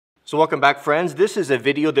So welcome back, friends. This is a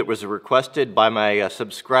video that was requested by my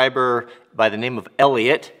subscriber by the name of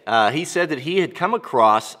Elliot. He said that he had come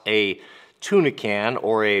across a tuna can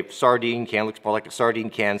or a sardine can, looks more like a sardine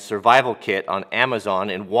can, survival kit on Amazon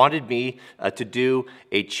and wanted me to do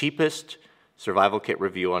a cheapest survival kit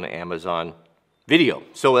review on Amazon video.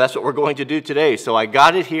 So that's what we're going to do today. So I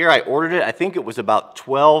got it here, I ordered it, I think it was about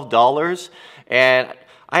 $12, and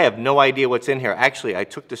I have no idea what's in here. Actually, I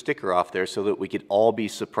took the sticker off there so that we could all be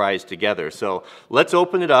surprised together. So let's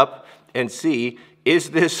open it up and see,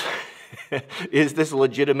 is this is this a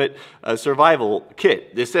legitimate survival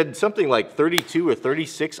kit? They said something like 32 or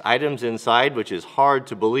 36 items inside, which is hard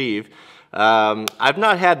to believe. I've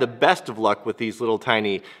not had the best of luck with these little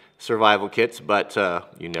tiny survival kits, but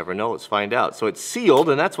you never know. Let's find out. So it's sealed,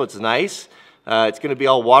 and that's what's nice. It's going to be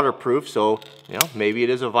all waterproof, so maybe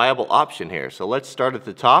it is a viable option here. So let's start at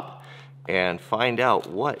the top and find out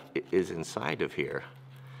what is inside of here.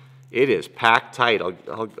 It is packed tight.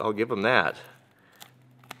 I'll give them that.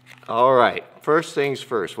 All right, first things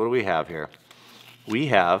first. What do we have here?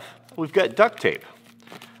 We've got duct tape.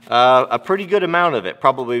 A pretty good amount of it,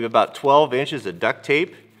 probably about 12 inches of duct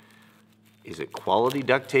tape. Is it quality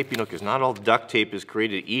duct tape? Because not all duct tape is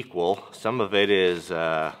created equal. Some of it is,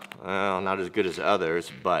 well, not as good as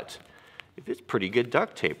others, but if it's pretty good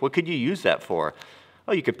duct tape, what could you use that for?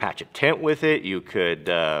 Oh, you could patch a tent with it. You could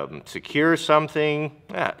secure something.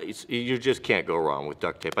 Yeah, you just can't go wrong with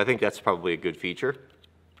duct tape. I think that's probably a good feature.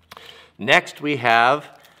 Next we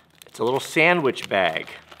have, it's a little sandwich bag.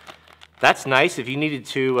 That's nice if you needed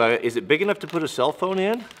to, is it big enough to put a cell phone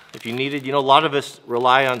in? If you needed, a lot of us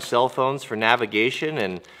rely on cell phones for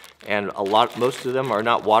navigation, and most of them are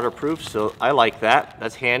not waterproof, so I like that.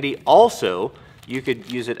 That's handy. Also, you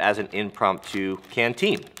could use it as an impromptu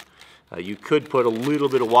canteen. You could put a little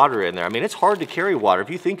bit of water in there. I mean, it's hard to carry water. If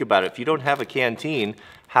you think about it, if you don't have a canteen,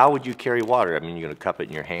 how would you carry water? I mean, you're going to cup it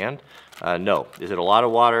in your hand? No. Is it a lot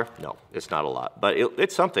of water? No, it's not a lot, but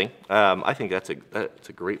it's something. I think that's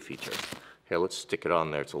a great feature. Here, let's stick it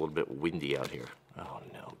on there. It's a little bit windy out here. Oh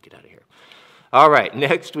no, get out of here. All right,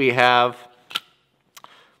 next we have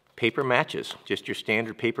paper matches, just your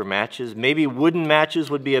standard paper matches. Maybe wooden matches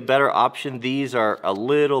would be a better option. These are a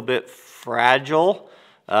little bit fragile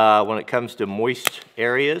when it comes to moist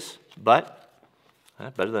areas, but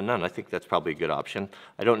better than none. I think that's probably a good option.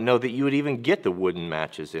 I don't know that you would even get the wooden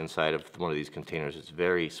matches inside of one of these containers. It's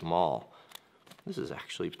very small. This is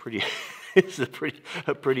actually pretty, it's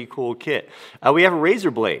a pretty cool kit. We have a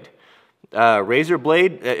razor blade. Razor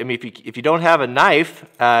blade, I mean, if you don't have a knife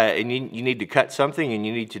and you need to cut something and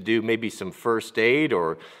you need to do maybe some first aid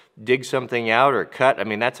or dig something out or cut, I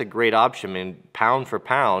mean, that's a great option. I mean, pound for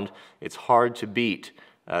pound, it's hard to beat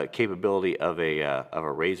capability of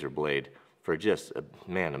a razor blade for just, a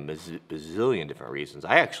bazillion different reasons.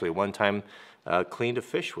 I actually one time cleaned a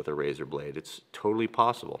fish with a razor blade. It's totally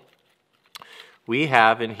possible. We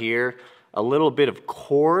have in here a little bit of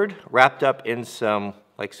cord wrapped up in some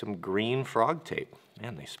green frog tape.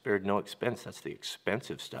 Man, they spared no expense. That's the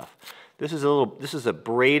expensive stuff. This is a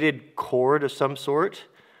braided cord of some sort.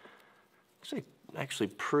 Looks like actually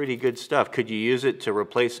pretty good stuff. Could you use it to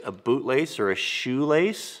replace a bootlace or a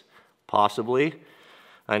shoelace? Possibly.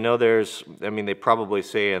 I know they probably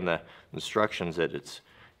say in the instructions that it's,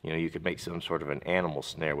 you could make some sort of an animal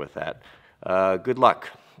snare with that. Good luck.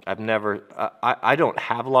 I don't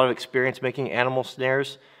have a lot of experience making animal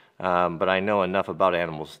snares. But I know enough about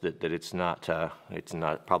animals that it's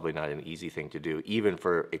probably not an easy thing to do, even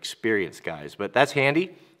for experienced guys. But that's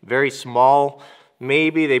handy. Very small.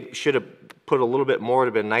 Maybe they should have put a little bit more. It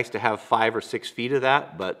would have been nice to have 5 or 6 feet of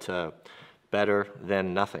that, but better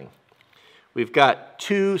than nothing. We've got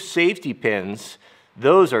 2 safety pins.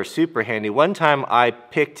 Those are super handy. One time I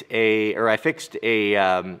fixed a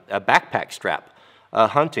backpack strap,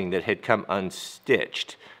 hunting that had come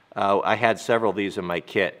unstitched. I had several of these in my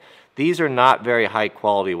kit. These are not very high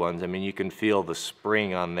quality ones. I mean, you can feel the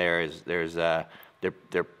spring on there.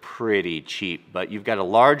 They're pretty cheap, but you've got a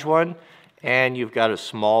large one and you've got a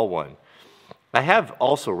small one. I have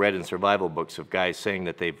also read in survival books of guys saying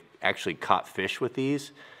that they've actually caught fish with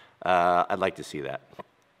these. I'd like to see that.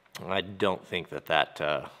 I don't think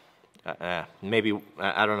that maybe,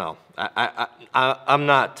 I don't know. I'm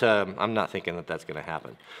not thinking that that's going to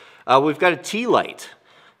happen. We've got a tea light.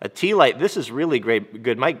 A tea light, this is really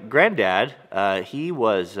good. My granddad, he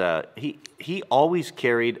always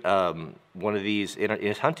carried one of these in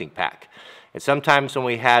his hunting pack. And sometimes when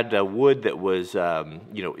we had wood that was,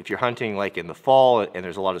 you know, if you're hunting like in the fall and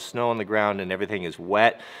there's a lot of snow on the ground and everything is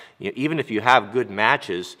wet, you know, even if you have good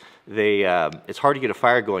matches, it's hard to get a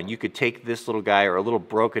fire going. You could take this little guy or a little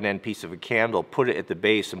broken end piece of a candle, put it at the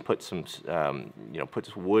base and put some, you know, put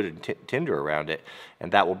some wood and tinder around it,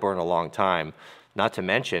 and that will burn a long time. Not to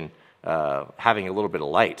mention having a little bit of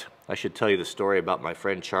light. I should tell you the story about my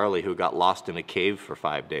friend Charlie who got lost in a cave for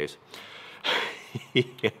 5 days.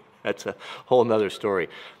 That's a whole nother story.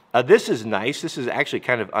 This is nice. This is actually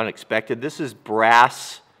kind of unexpected. This is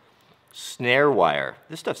brass snare wire.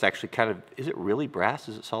 This stuff's actually kind of, is it really brass?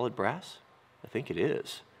 Is it solid brass? I think it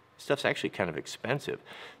is. This stuff's actually kind of expensive.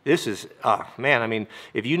 This is, oh man, I mean,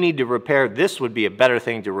 if you need to repair, this would be a better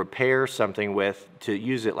thing to repair something with, to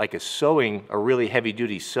use it like a sewing, a really heavy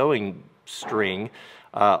duty sewing string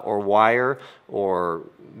or wire, or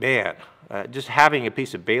man, just having a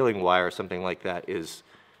piece of baling wire or something like that is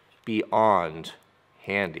beyond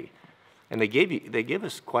handy. And they give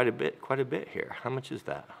us quite a bit here. How much is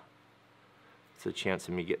that? It's a chance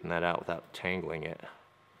of me getting that out without tangling it.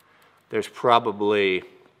 There's 3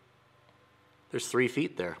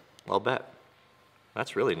 feet there, I'll bet.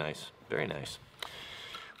 That's really nice, very nice.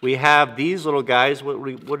 We have these little guys.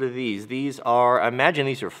 What are these? These are, I imagine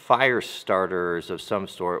these are fire starters of some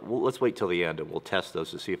sort. Well, let's wait till the end and we'll test those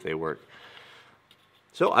to see if they work.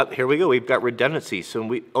 So here we go. We've got redundancy. So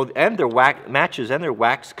and they're matches, and they're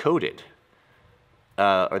wax coated,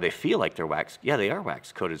 or they feel like they're wax. Yeah, they are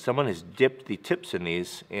wax coated. Someone has dipped the tips in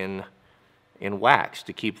these in wax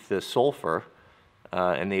to keep the sulfur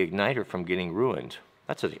and the igniter from getting ruined.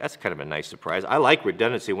 That's kind of a nice surprise. I like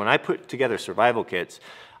redundancy. When I put together survival kits,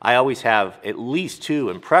 I always have at least 2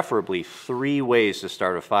 and preferably 3 ways to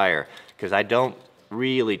start a fire because I don't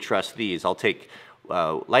really trust these. I'll take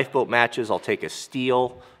lifeboat matches, I'll take a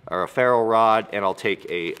steel or a ferro rod, and I'll take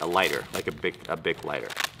a lighter, like a big lighter.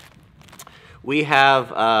 We have,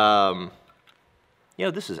 you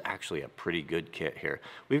know, this is actually a pretty good kit here.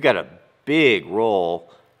 We've got a big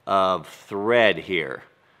roll of thread here.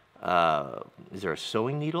 Is there a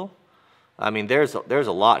sewing needle? I mean, there's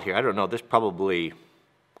a lot here. I don't know, there's probably,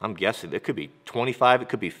 I'm guessing, it could be 25, it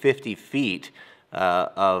could be 50 feet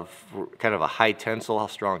of kind of a high tensile, how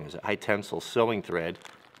strong is it? High tensile sewing thread.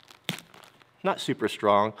 Not super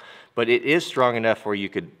strong, but it is strong enough where you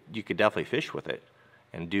could definitely fish with it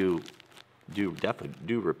and definitely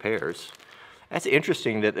do repairs. That's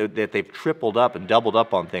interesting that they've tripled up and doubled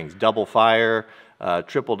up on things. Double fire,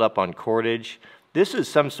 tripled up on cordage. This is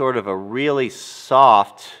some sort of a really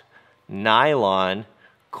soft nylon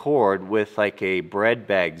cord with like a bread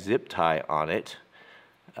bag zip tie on it.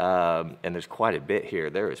 And there's quite a bit here.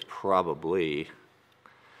 There is probably,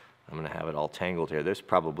 I'm going to have it all tangled here, there's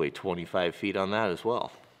probably 25 feet on that as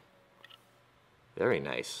well. Very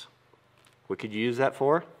nice. What could you use that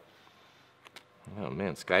for? Oh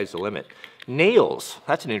man, sky's the limit. Nails,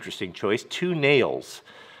 that's an interesting choice. 2 nails.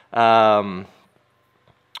 What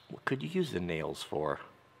could you use the nails for?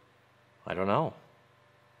 I don't know.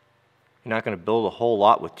 You're not going to build a whole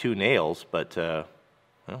lot with 2 nails, but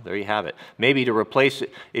well, there you have it. Maybe to replace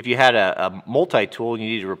it, if you had a multi-tool and you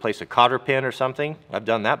need to replace a cotter pin or something. I've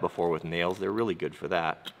done that before with nails. They're really good for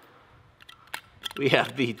that. We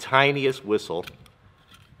have the tiniest whistle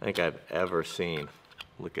I think I've ever seen.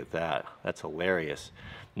 Look at that. That's hilarious.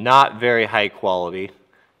 Not very high quality.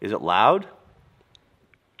 Is it loud?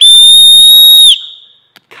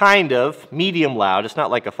 Kind of. Medium loud. It's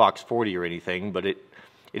not like a Fox 40 or anything, but it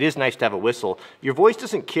is nice to have a whistle. Your voice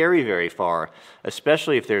doesn't carry very far,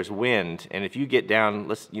 especially if there's wind. And if you get down,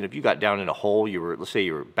 if you got down in a hole, let's say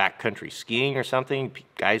you were backcountry skiing or something,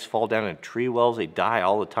 guys fall down in tree wells, they die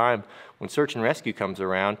all the time. When search and rescue comes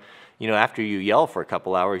around, after you yell for a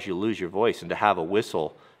couple hours, you lose your voice. And to have a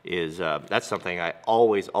whistle is, that's something I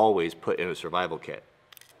always put in a survival kit.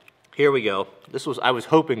 Here we go. I was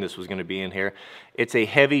hoping this was going to be in here. It's a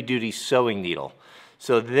heavy-duty sewing needle.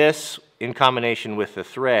 So this, in combination with the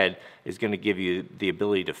thread, is going to give you the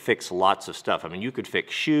ability to fix lots of stuff. I mean, you could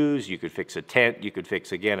fix shoes, you could fix a tent, you could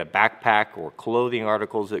fix, again, a backpack or clothing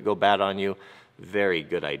articles that go bad on you. Very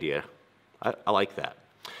good idea. I like that.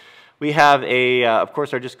 We have of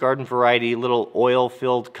course, our just garden variety little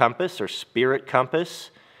oil-filled compass or spirit compass.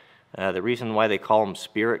 The reason why they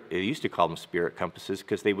used to call them spirit compasses,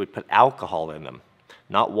 because they would put alcohol in them,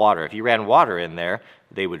 not water. If you ran water in there,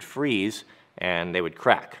 they would freeze and they would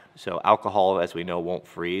crack. So alcohol, as we know, won't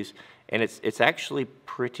freeze. And it's actually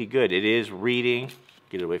pretty good. It is reading,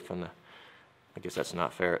 get it away from I guess that's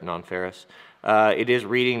not non-ferrous. It is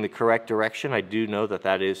reading the correct direction. I do know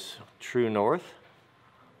that is true north.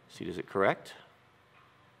 See, does it correct?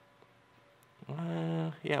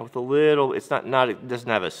 Yeah, with a little, it's not, it doesn't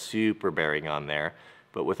have a super bearing on there,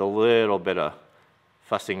 but with a little bit of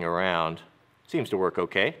fussing around, seems to work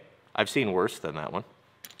okay. I've seen worse than that one.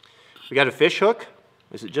 We got a fish hook.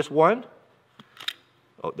 Is it just one?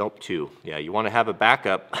 Oh, nope, two. Yeah, you want to have a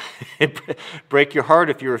backup. Break your heart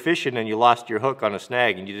if you were fishing and you lost your hook on a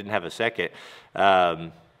snag and you didn't have a second.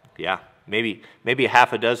 Yeah, maybe a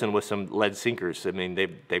half a dozen with some lead sinkers. I mean,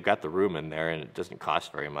 they've got the room in there and it doesn't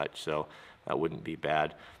cost very much, so that wouldn't be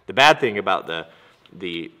bad. The bad thing about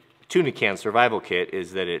the tuna can survival kit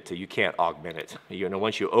is that you can't augment it. You know,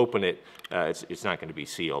 once you open it, it's not going to be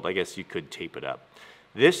sealed. I guess you could tape it up.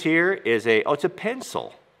 This here is it's a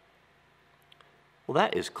pencil. Well,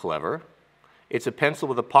 that is clever. It's a pencil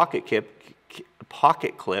with a pocket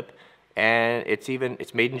clip, and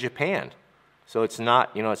it's made in Japan. So it's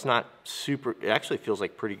not, you know, it's not super, it actually feels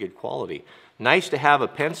like pretty good quality. Nice to have a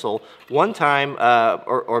pencil. One time,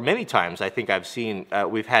 or many times, I think I've seen,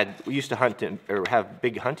 we used to hunt or have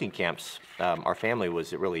big hunting camps. Our family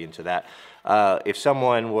was really into that. If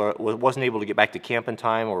someone wasn't able to get back to camp in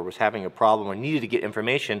time or was having a problem or needed to get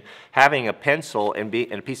information, having a pencil and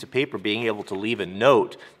a piece of paper, being able to leave a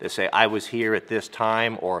note that say, I was here at this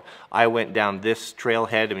time, or I went down this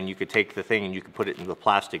trailhead. I mean, you could take the thing and you could put it in the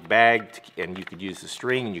plastic bag and you could use the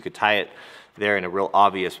string and you could tie it there in a real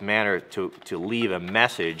obvious manner to leave a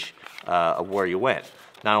message of where you went.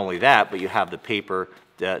 Not only that, but you have the paper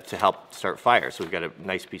to help start fire. So we've got a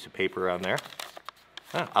nice piece of paper on there.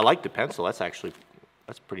 I like the pencil. That's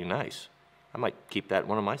pretty nice. I might keep that in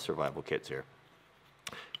one of my survival kits here.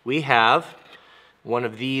 We have one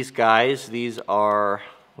of these guys. These are,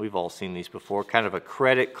 we've all seen these before, kind of a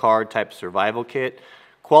credit card type survival kit.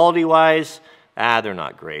 Quality-wise, they're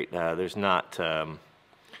not great. There's not a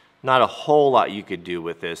whole lot you could do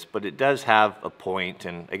with this, but it does have a point,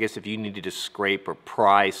 and I guess if you needed to scrape or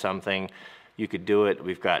pry something, you could do it.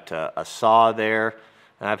 We've got a saw there.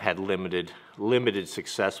 I've had limited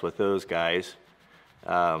success with those guys.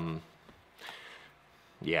 Yeah,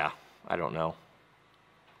 I don't know.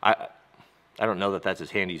 I don't know that that's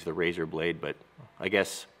as handy as the razor blade, but I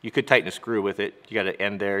guess you could tighten a screw with it. You got an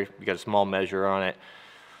end there. You got a small measure on it.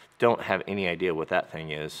 Don't have any idea what that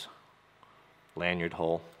thing is. Lanyard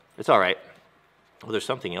hole. It's all right. Well, there's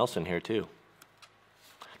something else in here too.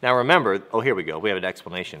 Now remember, oh, here we go. We have an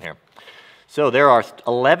explanation here. So there are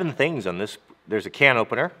 11 things on this. There's a can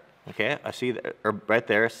opener. Okay, I see that, right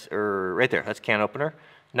there, that's can opener.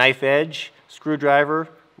 Knife edge, screwdriver,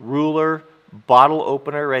 ruler, bottle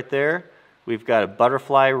opener right there. We've got a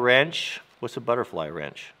butterfly wrench. What's a butterfly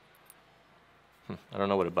wrench? I don't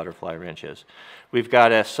know what a butterfly wrench is. We've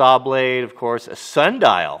got a saw blade, of course, a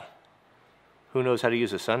sundial. Who knows how to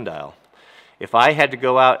use a sundial? If I had to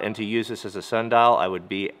go out and to use this as a sundial, I would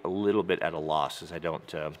be a little bit at a loss, as I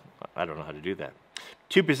don't know how to do that.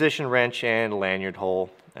 Two-position wrench and lanyard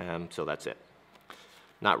hole, so that's it.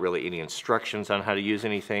 Not really any instructions on how to use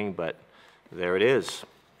anything, but there it is.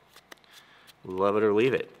 Love it or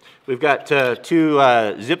leave it. We've got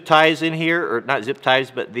two zip ties in here, or not zip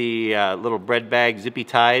ties, but the little bread bag zippy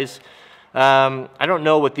ties. I don't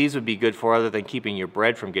know what these would be good for other than keeping your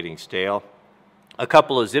bread from getting stale. A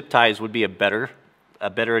couple of zip ties would be a better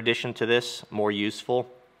addition to this, more useful,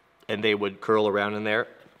 and they would curl around in there,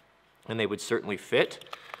 and they would certainly fit.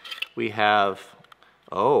 We have,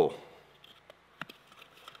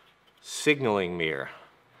 signaling mirror.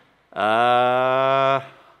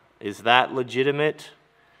 Is that legitimate?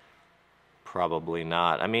 Probably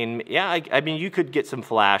not. I mean, yeah, I mean, you could get some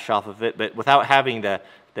flash off of it, but without having the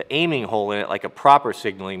aiming hole in it, like a proper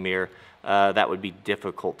signaling mirror, that would be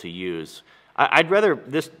difficult to use. I'd rather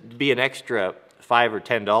this be an extra $5 or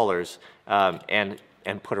 $10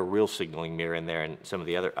 and put a real signaling mirror in there and some of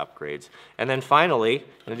the other upgrades. And then finally,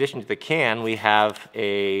 in addition to the can, we have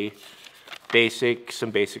some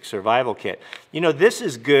basic survival kit. You know, this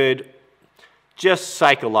is good just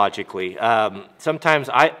psychologically. Sometimes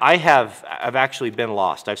I've actually been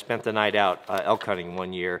lost. I've spent the night out elk hunting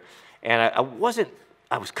one year, and I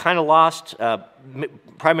was kind of lost.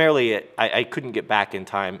 Primarily, I couldn't get back in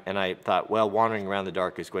time, and I thought, well, wandering around the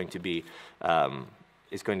dark is going to be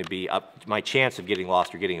up. My chance of getting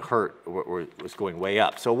lost or getting hurt was going way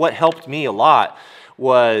up. So what helped me a lot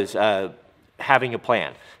was having a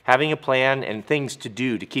plan and things to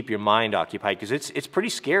do to keep your mind occupied, because it's pretty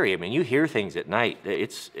scary. I mean, you hear things at night.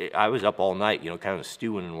 I was up all night, you know, kind of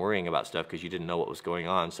stewing and worrying about stuff because you didn't know what was going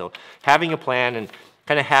on. So having a plan and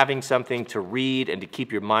kind of having something to read and to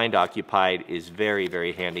keep your mind occupied is very,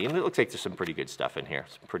 very handy. And it looks like there's some pretty good stuff in here.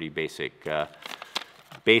 Some pretty basic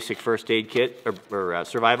first aid kit or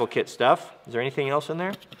survival kit stuff. Is there anything else in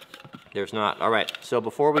there? There's not. All right, so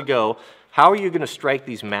before we go, how are you going to strike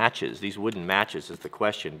these matches, these wooden matches is the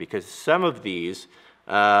question, because some of these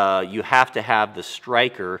you have to have the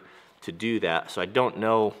striker to do that. So I don't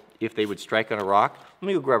know if they would strike on a rock. Let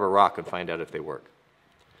me go grab a rock and find out if they work.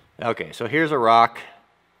 Okay, so here's a rock,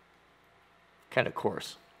 kind of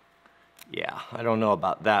coarse. Yeah, I don't know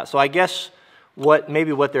about that. So I guess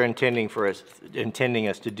maybe what they're intending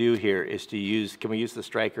us to do here is to use, can we use the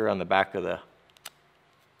striker on the back of the,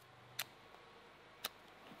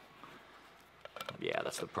 yeah,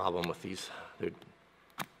 that's the problem with these.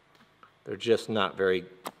 They're just not very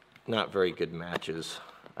good matches.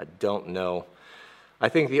 I don't know. I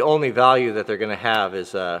think the only value that they're going to have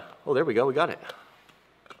is, oh, there we go, we got it.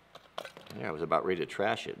 Yeah, I was about ready to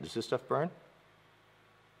trash it. Does this stuff burn?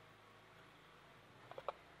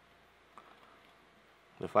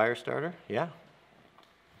 The fire starter? Yeah.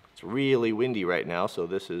 It's really windy right now, so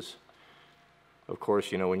this is, of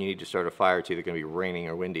course, you know, when you need to start a fire, it's either going to be raining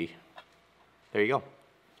or windy. There you go.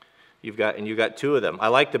 You've got two of them. I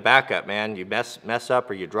like the backup, man. You mess up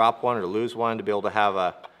or you drop one or lose one, to be able to have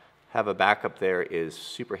a backup there is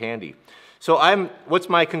super handy. So what's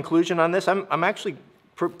my conclusion on this? I'm actually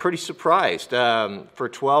pretty surprised. For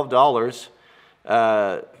 $12,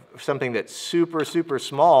 something that's super, super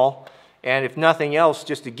small, and if nothing else,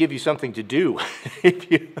 just to give you something to do.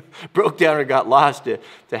 If you broke down or got lost,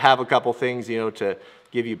 to have a couple things, you know, to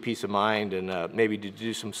give you peace of mind, and maybe to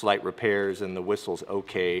do some slight repairs, and the whistle's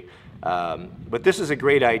okay. But this is a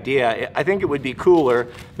great idea. I think it would be cooler,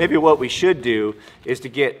 maybe what we should do is to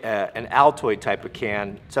get an Altoid type of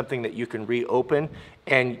can, something that you can reopen,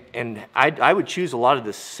 and I would choose a lot of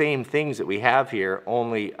the same things that we have here,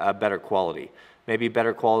 only better quality. Maybe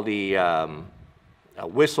better quality a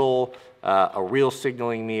whistle, a real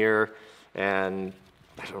signaling mirror, and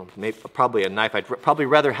I don't know, maybe, probably a knife. I'd probably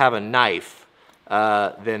rather have a knife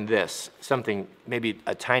than this. Something, maybe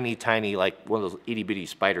a tiny, like one of those itty bitty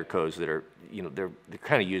spider codes that are, you know, they're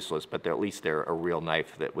kind of useless, but at least they're a real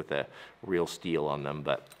knife with a real steel on them.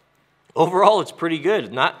 But overall, it's pretty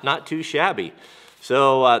good. Not too shabby.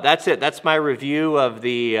 So that's it. That's my review of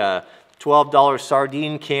the $12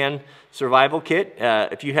 sardine can survival kit.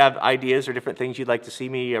 If you have ideas or different things you'd like to see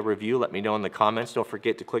me review, let me know in the comments. Don't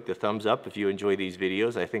forget to click the thumbs up if you enjoy these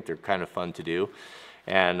videos. I think they're kind of fun to do.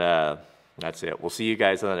 And that's it. We'll see you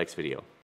guys on the next video.